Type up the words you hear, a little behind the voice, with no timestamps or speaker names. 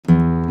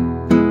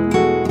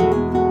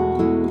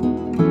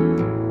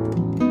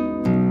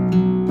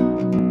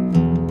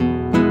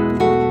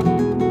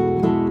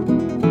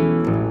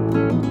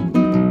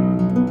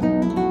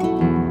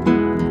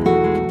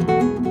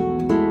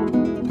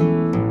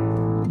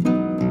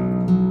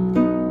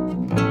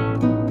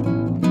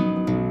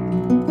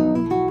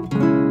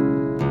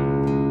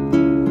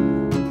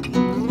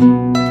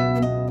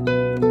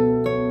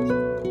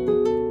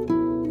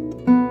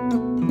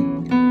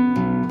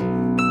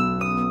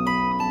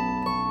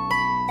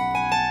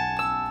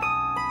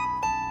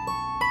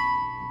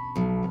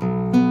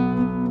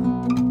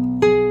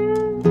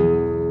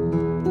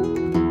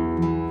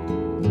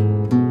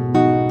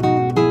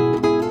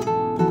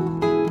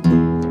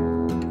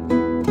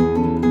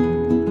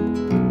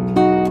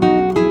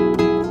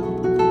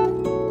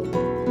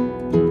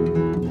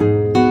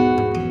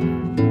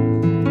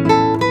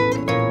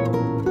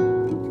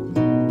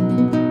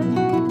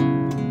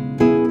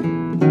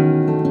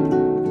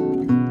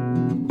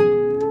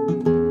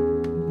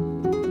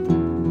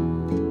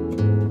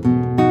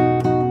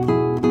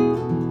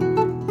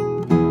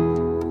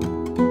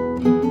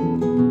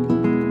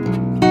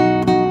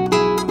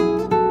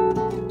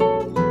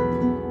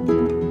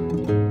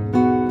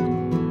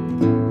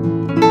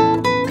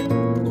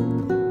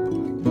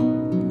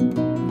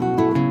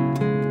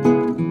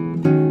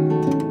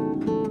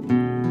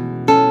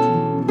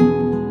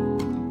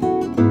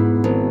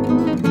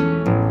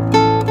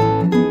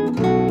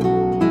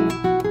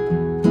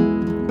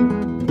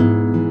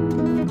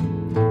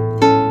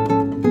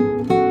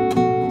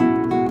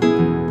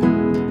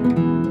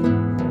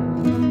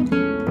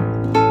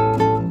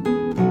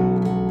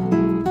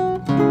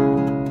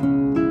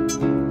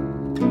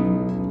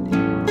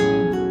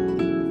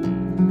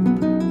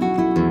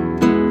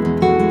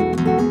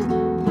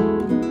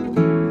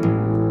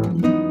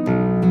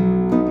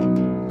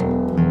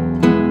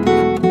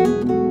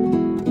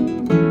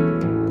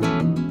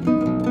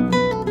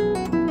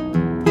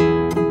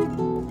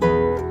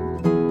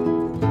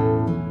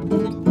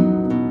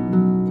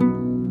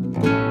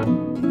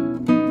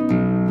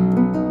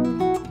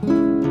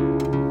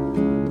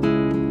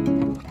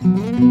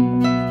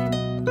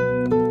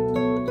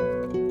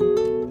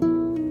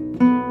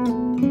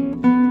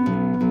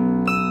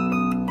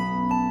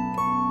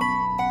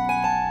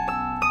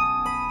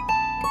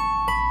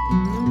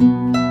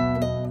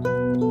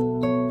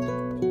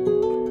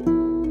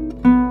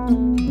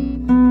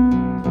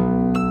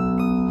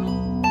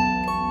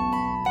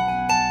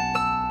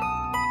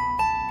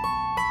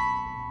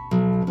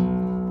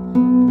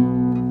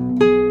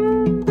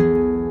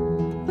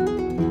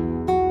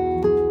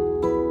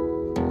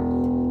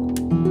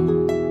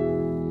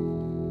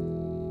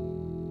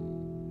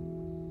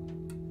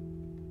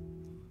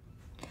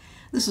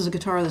This is a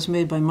guitar that's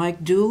made by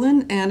Mike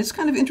Doolin, and it's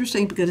kind of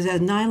interesting because it has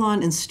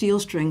nylon and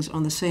steel strings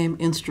on the same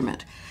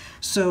instrument.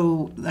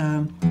 So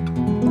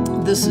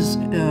this is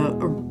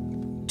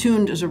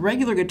tuned as a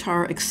regular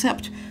guitar,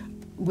 except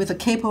with a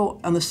capo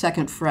on the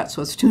second fret,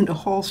 so it's tuned a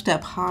whole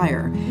step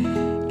higher.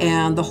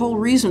 And the whole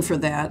reason for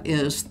that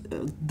is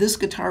this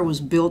guitar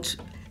was built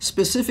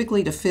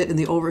specifically to fit in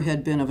the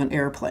overhead bin of an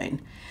airplane.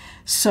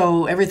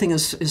 So everything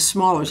is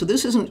smaller. So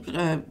this isn't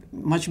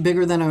much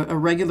bigger than a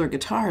regular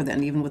guitar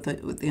then, even with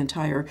the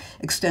entire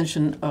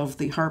extension of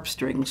the harp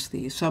strings,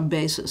 the sub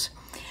basses.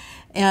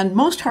 And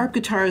most harp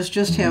guitars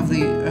just have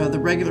the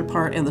regular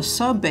part and the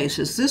sub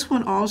basses. This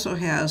one also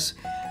has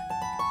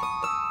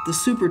the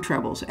super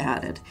trebles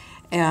added.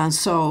 And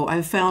so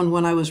I found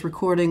when I was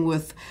recording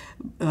with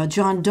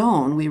John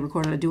Doan, we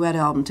recorded a duet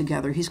album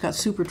together. He's got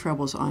super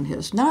trebles on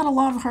his. Not a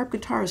lot of harp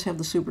guitars have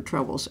the super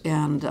trebles,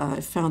 and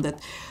I found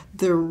that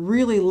they're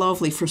really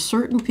lovely for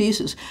certain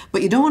pieces,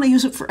 but you don't want to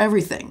use it for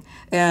everything.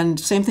 And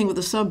same thing with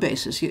the sub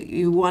basses.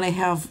 You want to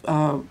have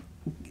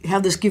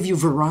this give you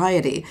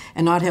variety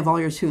and not have all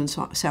your tunes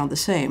sound the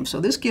same.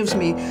 So this gives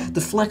me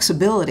the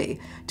flexibility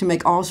to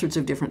make all sorts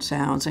of different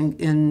sounds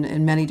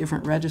in many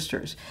different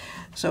registers.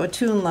 So a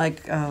tune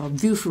like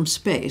View from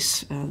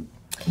Space, and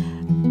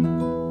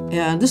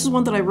this is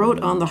one that I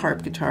wrote on the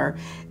harp guitar,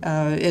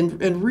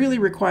 and really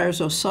requires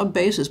those sub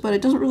basses, but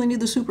it doesn't really need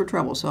the super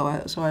treble, so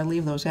I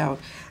leave those out.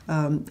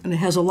 And it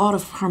has a lot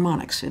of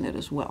harmonics in it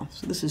as well.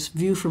 So this is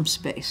View from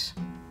Space.